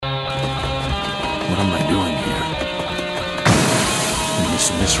What am I doing here? In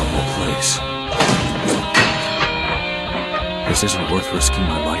this miserable place. This isn't worth risking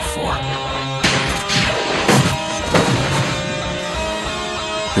my life for.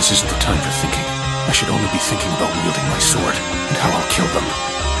 This isn't the time for thinking. I should only be thinking about wielding my sword and how I'll kill them.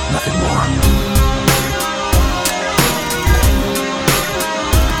 Nothing more.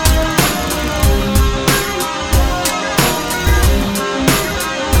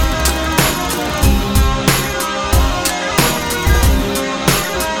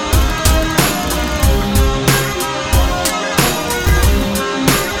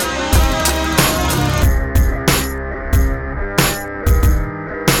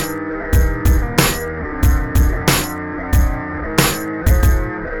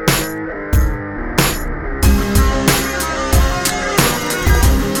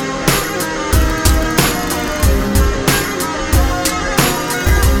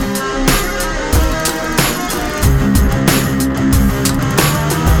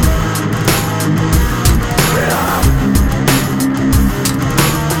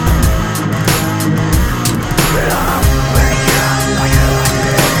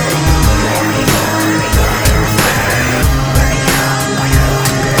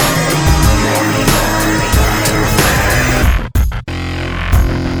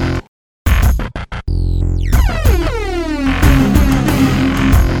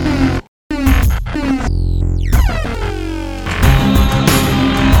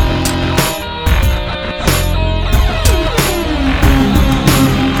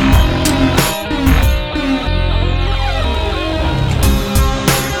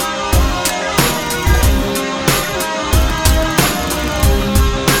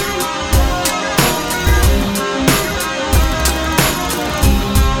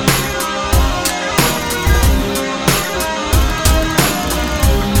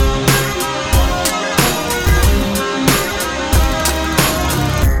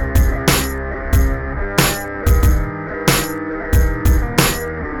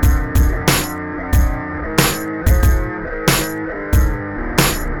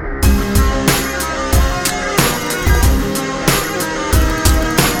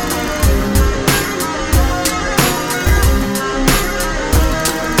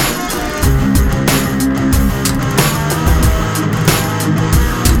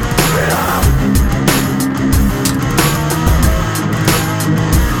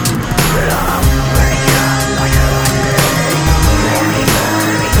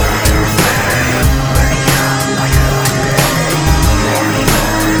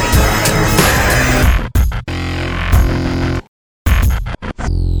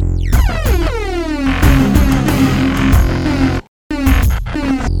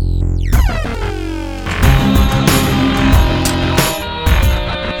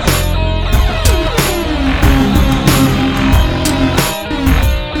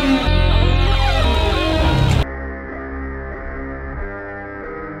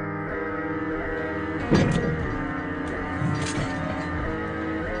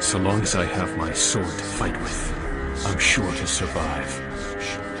 So long as I have my sword to fight with, I'm sure to survive.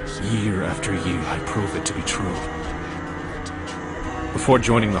 Year after year, I prove it to be true. Before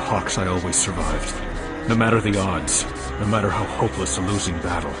joining the Hawks, I always survived. No matter the odds, no matter how hopeless a losing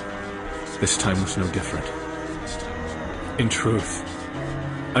battle. This time was no different. In truth,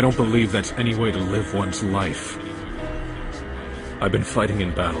 I don't believe that's any way to live one's life. I've been fighting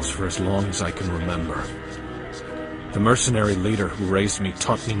in battles for as long as I can remember. The mercenary leader who raised me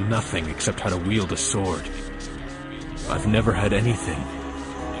taught me nothing except how to wield a sword. I've never had anything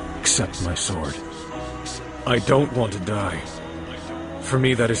except my sword. I don't want to die. For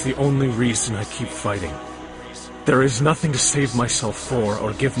me, that is the only reason I keep fighting. There is nothing to save myself for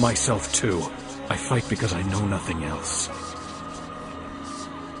or give myself to. I fight because I know nothing else.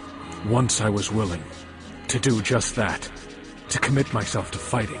 Once I was willing to do just that, to commit myself to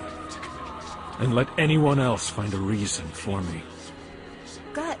fighting, and let anyone else find a reason for me.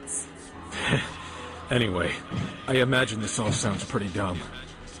 Guts. Anyway, I imagine this all sounds pretty dumb.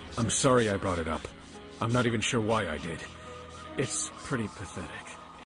 I'm sorry I brought it up. I'm not even sure why I did. It's pretty pathetic.